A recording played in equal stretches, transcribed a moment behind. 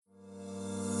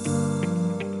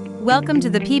Welcome to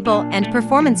the People and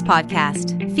Performance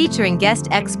Podcast, featuring guest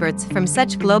experts from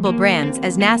such global brands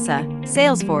as NASA,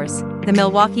 Salesforce, the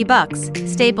Milwaukee Bucks,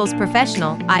 Staples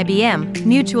Professional, IBM,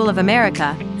 Mutual of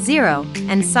America, Xero,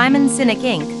 and Simon Sinek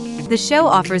Inc. The show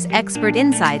offers expert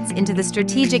insights into the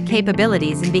strategic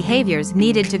capabilities and behaviors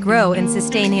needed to grow and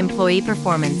sustain employee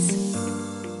performance.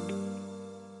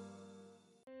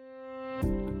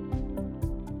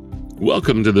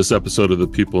 Welcome to this episode of the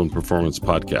People and Performance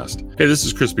Podcast. Hey, this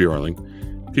is Chris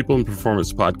Bjorling, People and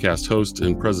Performance Podcast host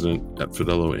and president at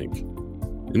Fidello Inc.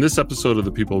 In this episode of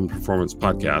the People and Performance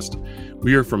Podcast, we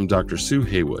hear from Dr. Sue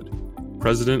Haywood,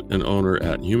 president and owner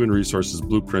at Human Resources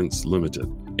Blueprints Limited,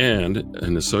 and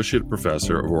an associate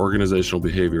professor of organizational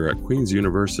behavior at Queen's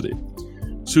University.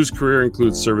 Sue's career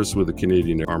includes service with the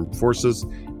Canadian Armed Forces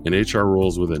and HR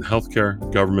roles within healthcare,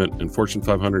 government, and Fortune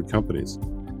 500 companies.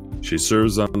 She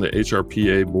serves on the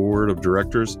HRPA board of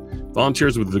directors,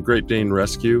 volunteers with the Great Dane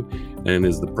Rescue, and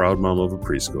is the proud mom of a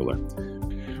preschooler.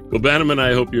 Well, Bantam and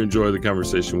I hope you enjoy the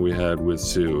conversation we had with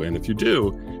Sue. And if you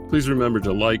do, please remember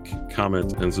to like,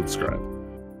 comment, and subscribe.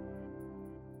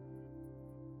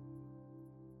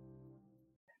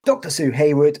 Dr. Sue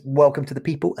Haywood, welcome to the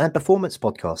People and Performance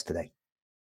Podcast today.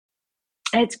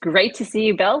 It's great to see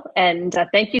you, Bill, and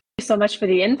thank you so much for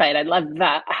the invite. I love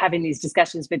having these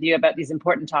discussions with you about these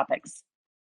important topics.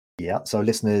 Yeah, so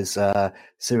listeners,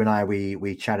 Sue and I,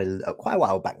 we chatted quite a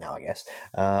while back now, I guess,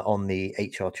 on the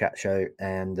HR chat show,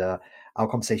 and our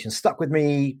conversation stuck with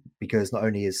me because not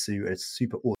only is Sue a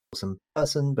super awesome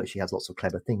person, but she has lots of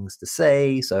clever things to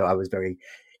say. So I was very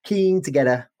keen to get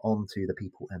her onto the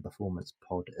People and Performance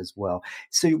Pod as well.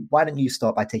 Sue, why don't you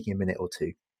start by taking a minute or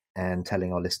two and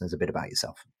telling our listeners a bit about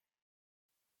yourself?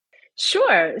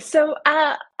 Sure. So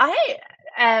I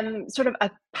am sort of a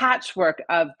patchwork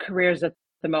of careers at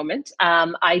the moment.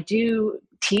 I do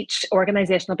teach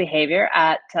organizational behavior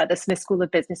at the Smith School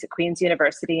of Business at Queen's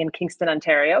University in Kingston,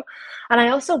 Ontario. And I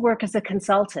also work as a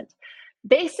consultant.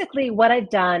 Basically, what I've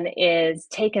done is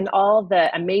taken all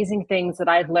the amazing things that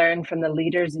I've learned from the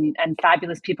leaders and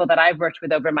fabulous people that I've worked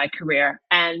with over my career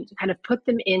and kind of put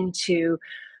them into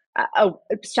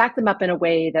stack them up in a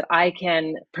way that I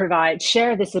can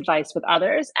share this advice with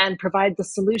others and provide the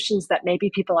solutions that maybe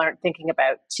people aren't thinking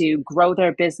about to grow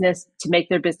their business, to make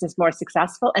their business more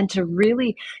successful, and to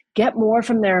really get more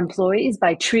from their employees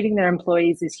by treating their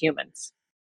employees as humans.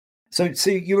 So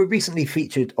you were recently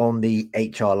featured on the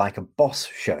HR Like a Boss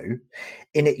show.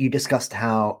 In it, you discussed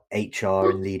how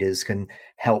HR and leaders can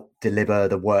help deliver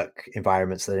the work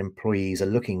environments that employees are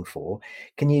looking for.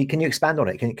 Can you expand on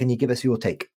it? Can you give us your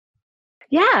take?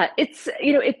 Yeah,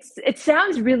 it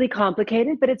sounds really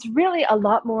complicated, but it's really a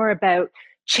lot more about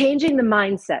changing the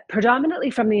mindset, predominantly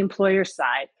from the employer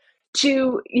side.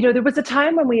 There was a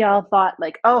time when we all thought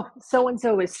like, oh,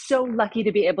 so-and-so is so lucky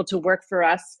to be able to work for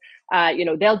us.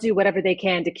 They'll do whatever they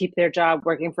can to keep their job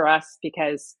working for us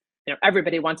because,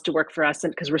 everybody wants to work for us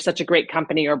and because we're such a great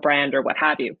company or brand or what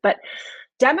have you. But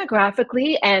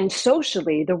demographically and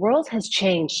socially, the world has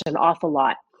changed an awful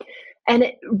lot. And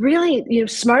it really,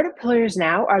 smart employers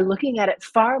now are looking at it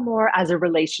far more as a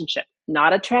relationship,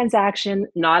 not a transaction,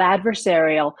 not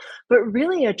adversarial, but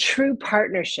really a true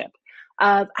partnership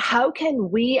of how can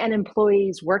we and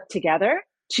employees work together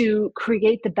to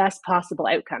create the best possible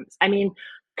outcomes. I mean,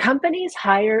 companies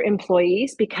hire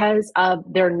employees because of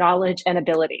their knowledge and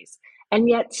abilities. And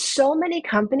yet so many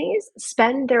companies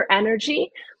spend their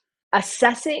energy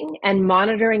assessing and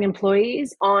monitoring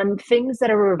employees on things that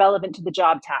are relevant to the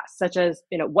job task, such as,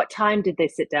 what time did they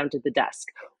sit down to the desk?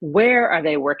 Where are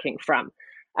they working from?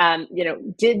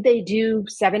 Did they do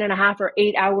 7.5 or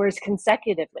 8 hours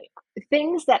consecutively?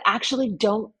 Things that actually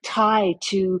don't tie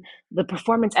to the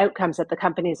performance outcomes that the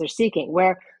companies are seeking,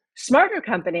 where smarter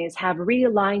companies have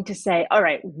realigned to say, all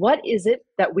right, what is it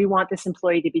that we want this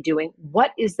employee to be doing?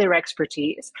 What is their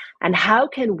expertise? And how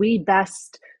can we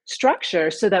best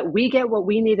structure so that we get what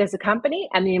we need as a company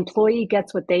and the employee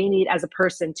gets what they need as a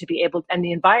person to be able, and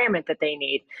the environment that they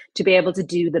need to be able to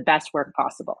do the best work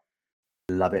possible.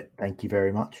 Love it. Thank you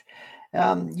very much.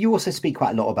 You also speak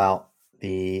quite a lot about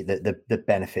the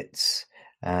benefits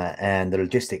and the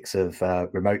logistics of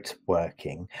remote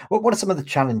working. What are some of the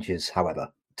challenges, however,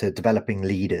 to developing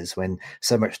leaders when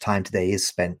so much time today is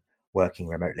spent working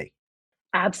remotely?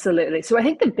 Absolutely. So I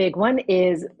think the big one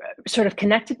is sort of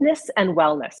connectedness and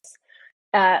wellness.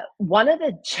 One of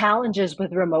the challenges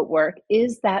with remote work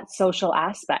is that social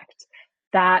aspect,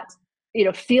 that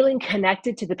feeling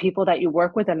connected to the people that you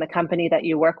work with and the company that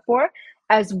you work for,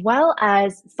 as well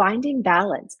as finding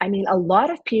balance. I mean, a lot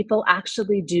of people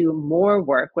actually do more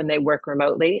work when they work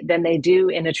remotely than they do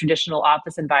in a traditional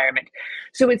office environment.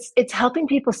 So it's helping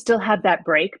people still have that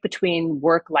break between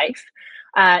work life.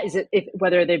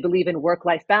 Whether they believe in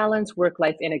work-life balance,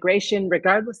 work-life integration,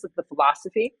 regardless of the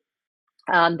philosophy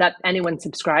that anyone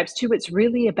subscribes to, it's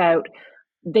really about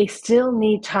they still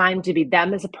need time to be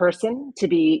them as a person, to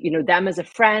be, them as a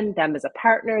friend, them as a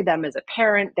partner, them as a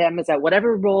parent, them as a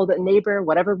whatever role, the neighbor,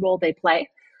 whatever role they play,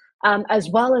 as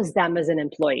well as them as an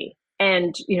employee.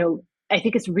 And, I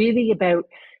think it's really about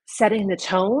setting the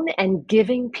tone and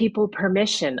giving people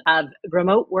permission of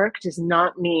remote work does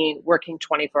not mean working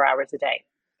 24 hours a day.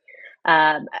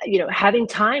 Having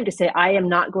time to say, I am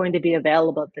not going to be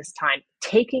available at this time,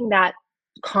 taking that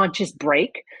conscious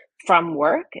break from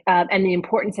work and the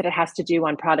importance that it has to do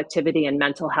on productivity and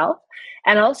mental health,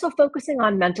 and also focusing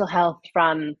on mental health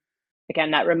from,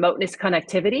 again, that remoteness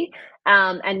connectivity,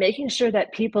 and making sure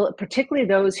that people, particularly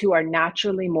those who are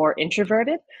naturally more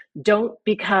introverted, don't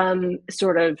become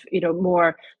sort of,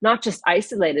 more not just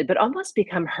isolated, but almost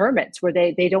become hermits where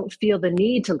they don't feel the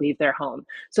need to leave their home.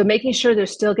 So making sure they're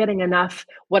still getting enough,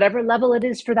 whatever level it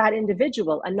is for that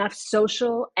individual, enough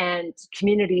social and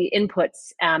community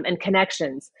inputs and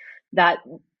connections that,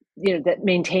 that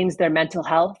maintains their mental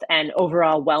health and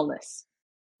overall wellness.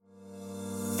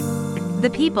 The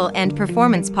People and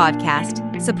Performance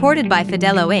Podcast, supported by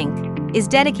Fidello Inc., is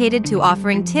dedicated to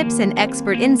offering tips and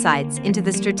expert insights into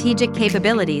the strategic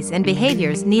capabilities and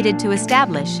behaviors needed to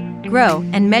establish, grow,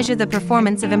 and measure the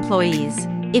performance of employees.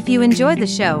 If you enjoy the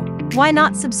show, why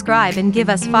not subscribe and give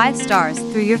us 5 stars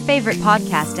through your favorite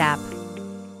podcast app?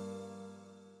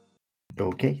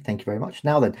 Okay, thank you very much.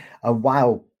 Now then, a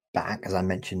while back, as I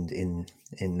mentioned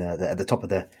at the top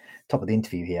of the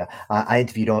interview here, I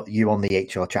interviewed you on the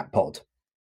HR Chat Pod.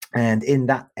 And in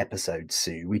that episode,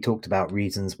 Sue, we talked about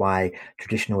reasons why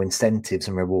traditional incentives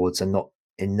and rewards are not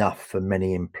enough for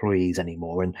many employees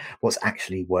anymore, and what's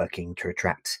actually working to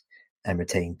attract and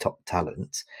retain top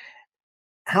talent.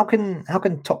 How can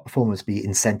top performers be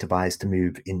incentivized to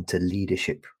move into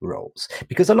leadership roles?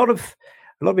 Because a lot of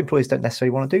employees don't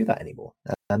necessarily want to do that anymore.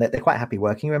 And they're quite happy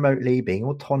working remotely, being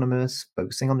autonomous,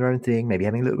 focusing on their own thing, maybe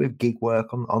having a little bit of gig work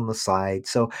on the side.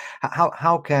 So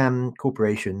how can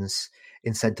corporations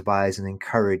incentivize and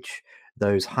encourage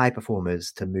those high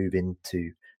performers to move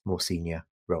into more senior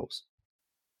roles?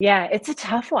 Yeah, it's a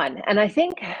tough one. And I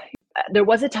think there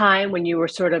was a time when you were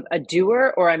sort of a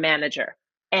doer or a manager,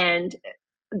 and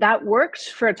that worked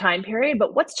for a time period.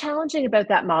 But what's challenging about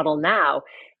that model now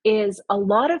is a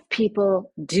lot of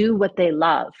people do what they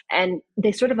love, and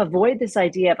they sort of avoid this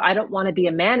idea of, I don't want to be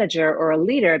a manager or a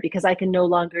leader because I can no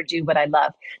longer do what I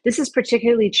love. This is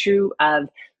particularly true of,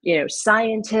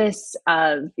 scientists,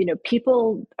 of,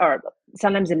 people, or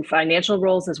sometimes in financial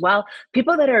roles as well,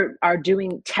 people that are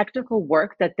doing technical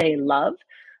work that they love.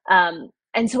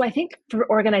 And so I think for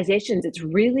organizations, it's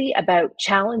really about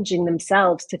challenging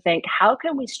themselves to think, how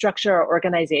can we structure our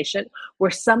organization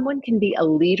where someone can be a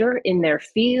leader in their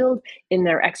field, in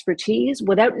their expertise,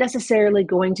 without necessarily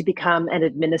going to become an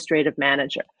administrative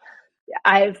manager?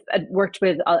 I've worked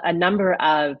with a number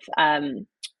of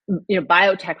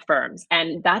biotech firms,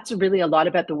 and that's really a lot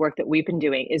about the work that we've been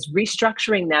doing, is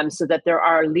restructuring them so that there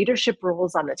are leadership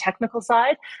roles on the technical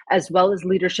side as well as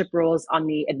leadership roles on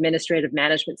the administrative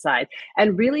management side,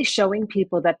 and really showing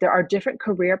people that there are different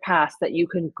career paths that you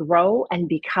can grow and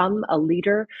become a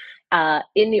leader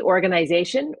in the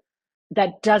organization.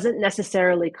 That doesn't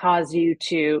necessarily cause you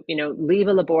to, leave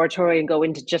a laboratory and go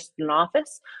into just an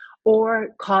office, or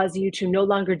cause you to no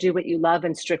longer do what you love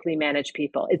and strictly manage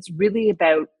people. It's really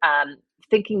about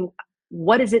thinking,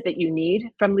 what is it that you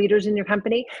need from leaders in your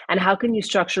company, and how can you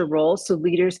structure roles so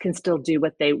leaders can still do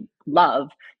what they love,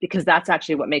 because that's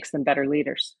actually what makes them better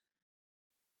leaders.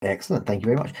 Excellent. Thank you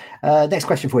very much. Next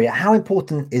question for you. How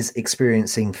important is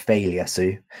experiencing failure,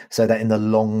 Sue, so that in the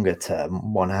longer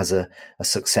term, one has a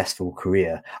successful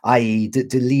career? i.e.,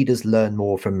 do leaders learn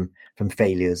more from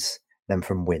failures than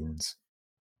from wins?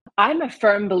 I'm a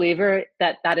firm believer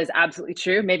that is absolutely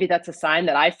true. Maybe that's a sign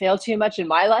that I fail too much in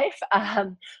my life.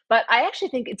 But I actually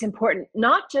think it's important,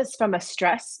 not just from a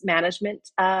stress management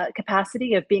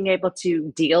capacity of being able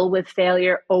to deal with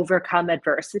failure, overcome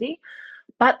adversity,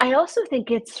 but I also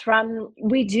think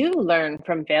we do learn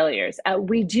from failures.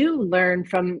 We do learn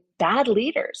from bad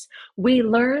leaders. We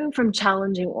learn from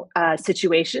challenging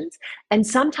situations. And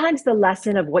sometimes the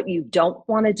lesson of what you don't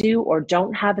want to do or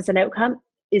don't have as an outcome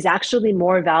is actually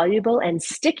more valuable and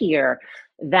stickier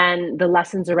than the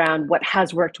lessons around what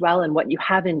has worked well and what you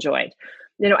have enjoyed.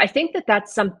 I think that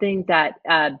that's something that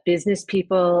business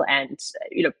people and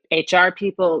HR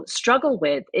people struggle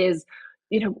with is,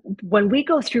 when we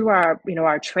go through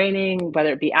our training,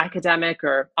 whether it be academic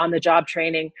or on the job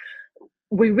training,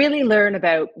 we really learn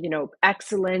about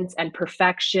excellence and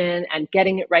perfection and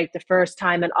getting it right the first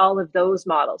time and all of those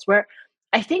models, where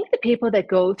I think the people that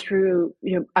go through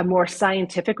a more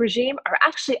scientific regime are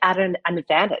actually at an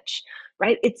advantage,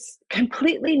 right? It's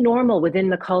completely normal within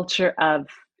the culture of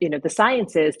the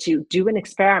sciences to do an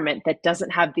experiment that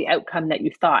doesn't have the outcome that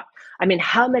you thought. I mean,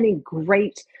 how many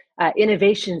great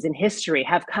innovations in history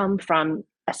have come from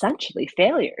essentially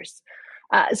failures?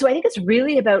 So I think it's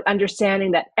really about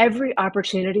understanding that every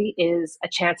opportunity is a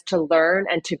chance to learn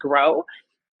and to grow.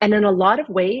 And in a lot of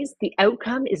ways, the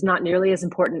outcome is not nearly as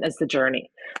important as the journey.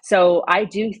 So I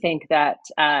do think that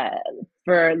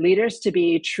for leaders to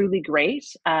be truly great,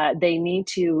 they need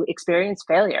to experience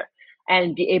failure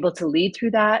and be able to lead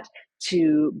through that,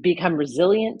 to become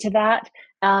resilient to that,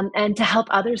 and to help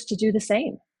others to do the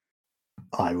same.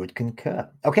 I would concur.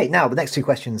 Okay, now the next two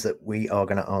questions that we are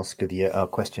going to ask of you are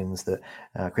questions that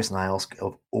Chris and I ask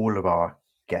of all of our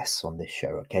guests on this show.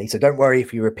 Okay, so don't worry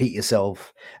if you repeat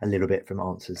yourself a little bit from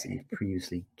answers that you've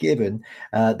previously given.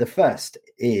 The first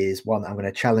is one I'm going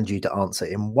to challenge you to answer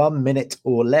in 1 minute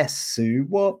or less. Sue,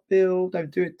 what, Bill?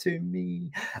 Don't do it to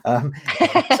me.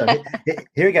 So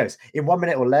here it goes. In 1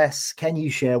 minute or less, can you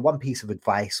share one piece of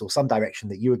advice or some direction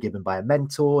that you were given by a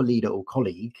mentor, leader, or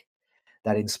colleague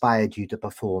that inspired you to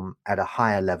perform at a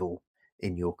higher level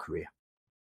in your career?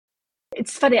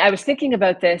 It's funny, I was thinking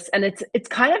about this, and it's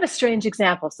kind of a strange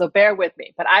example, so bear with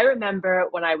me. But I remember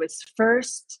when I was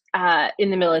first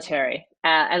in the military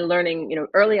and learning,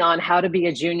 early on how to be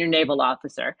a junior naval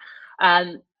officer.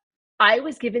 I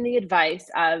was given the advice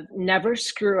of never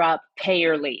screw up, pay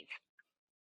your leave.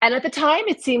 And at the time,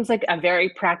 it seems like a very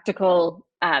practical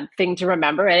thing to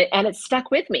remember, and it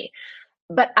stuck with me.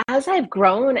 But as I've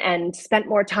grown and spent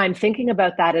more time thinking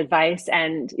about that advice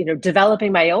and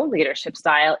developing my own leadership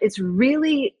style, it's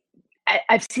really,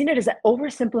 I've seen it as an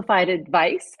oversimplified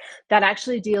advice that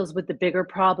actually deals with the bigger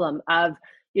problem of,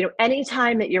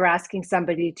 anytime that you're asking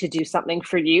somebody to do something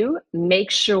for you, make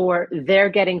sure they're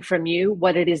getting from you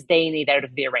what it is they need out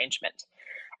of the arrangement.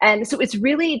 And so it's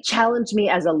really challenged me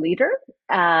as a leader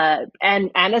and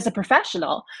as a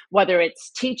professional, whether it's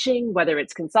teaching, whether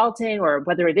it's consulting, or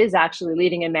whether it is actually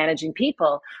leading and managing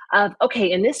people, of,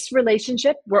 okay, in this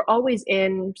relationship, we're always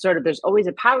in there's always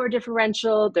a power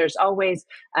differential. There's always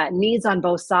needs on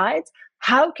both sides.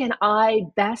 How can I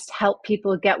best help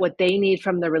people get what they need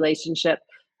from the relationship,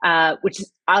 which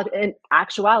is, in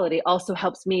actuality also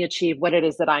helps me achieve what it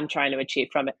is that I'm trying to achieve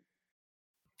from it?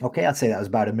 Okay, I'd say that was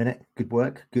about a minute. Good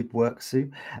work,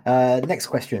 Sue. Next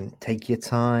question. Take your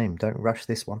time. Don't rush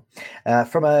this one.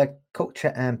 From a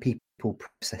culture and people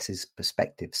processes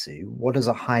perspective, Sue, what does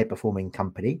a high-performing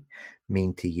company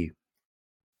mean to you?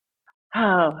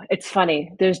 Oh, it's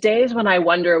funny. There's days when I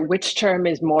wonder which term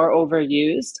is more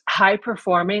overused, high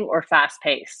performing or fast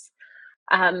paced.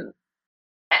 Um,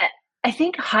 I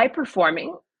think high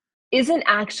performing isn't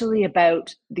actually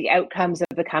about the outcomes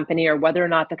of the company or whether or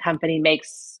not the company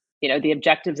makes the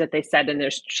objectives that they set in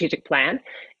their strategic plan.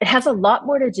 It has a lot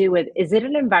more to do with, is it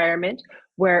an environment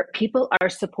where people are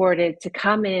supported to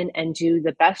come in and do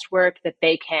the best work that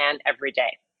they can every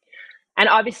day? And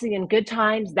obviously in good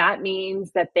times, that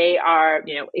means that they are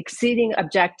exceeding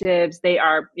objectives. They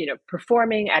are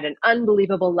performing at an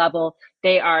unbelievable level.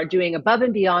 They are doing above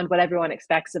and beyond what everyone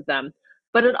expects of them.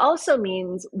 But it also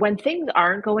means when things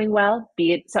aren't going well,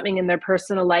 be it something in their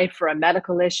personal life or a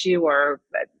medical issue or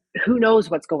who knows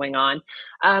what's going on,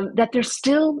 that they're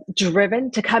still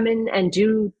driven to come in and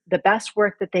do the best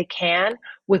work that they can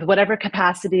with whatever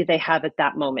capacity they have at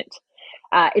that moment.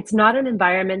 It's not an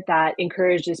environment that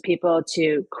encourages people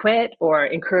to quit or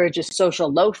encourages social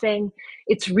loafing.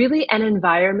 It's really an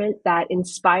environment that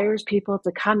inspires people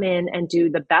to come in and do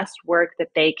the best work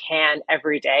that they can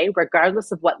every day,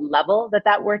 regardless of what level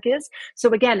that work is.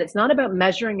 So again, it's not about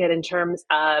measuring it in terms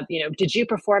of, did you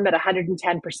perform at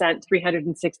 110%,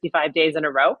 365 days in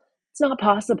a row? It's not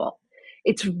possible.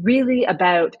 It's really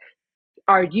about,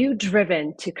 are you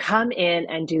driven to come in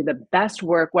and do the best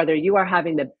work, whether you are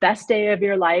having the best day of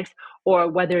your life or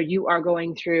whether you are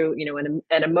going through,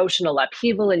 an emotional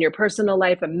upheaval in your personal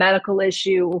life, a medical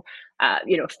issue,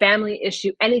 family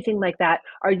issue, anything like that?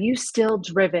 Are you still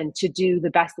driven to do the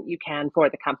best that you can for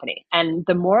the company? And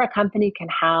the more a company can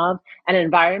have an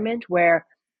environment where,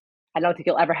 I don't think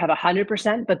you'll ever have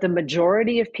 100%, but the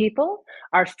majority of people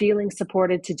are feeling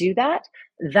supported to do that,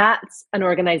 that's an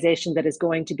organization that is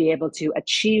going to be able to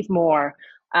achieve more,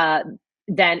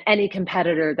 than any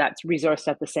competitor that's resourced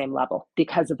at the same level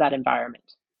because of that environment.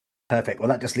 Perfect. Well,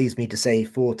 that just leaves me to say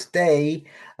for today,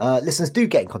 listeners, do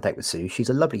get in contact with Sue. She's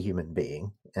a lovely human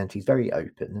being and she's very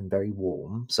open and very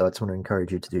warm. So I just want to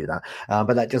encourage you to do that.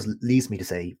 But that just leaves me to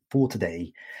say for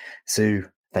today, Sue,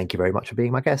 thank you very much for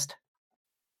being my guest.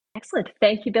 Excellent.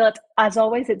 Thank you, Bill. As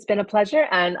always, it's been a pleasure.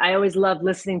 And I always love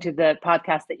listening to the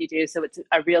podcast that you do. So it's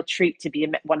a real treat to be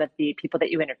one of the people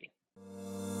that you interview.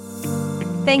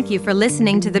 Thank you for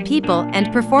listening to the People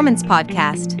and Performance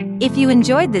Podcast. If you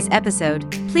enjoyed this episode,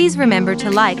 please remember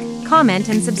to like, comment,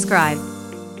 and subscribe.